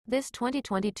This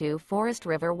 2022 Forest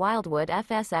River Wildwood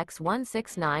FSX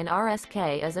 169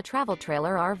 RSK is a travel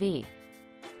trailer RV.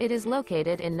 It is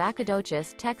located in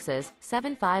Nacogdoches, Texas,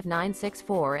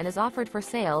 75964 and is offered for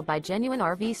sale by Genuine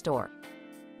RV Store.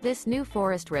 This new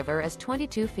Forest River is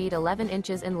 22 feet 11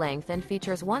 inches in length and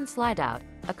features one slide-out,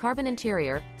 a carbon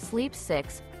interior, sleeps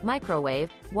 6,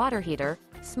 microwave, water heater,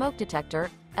 smoke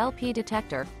detector, LP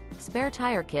detector, spare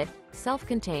tire kit,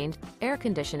 self-contained, air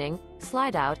conditioning,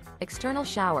 slide-out, external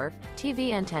shower,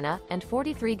 TV antenna, and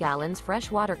 43 gallons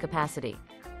fresh water capacity.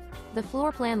 The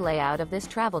floor plan layout of this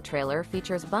travel trailer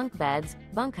features bunk beds,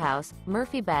 bunkhouse,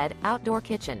 Murphy bed, outdoor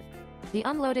kitchen. The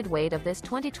unloaded weight of this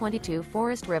 2022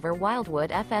 Forest River Wildwood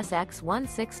FSX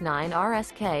 169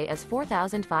 RSK is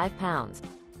 4,005 pounds.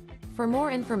 For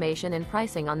more information and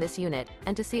pricing on this unit,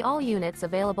 and to see all units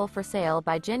available for sale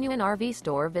by Genuine RV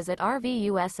Store, visit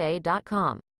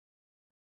RVUSA.com.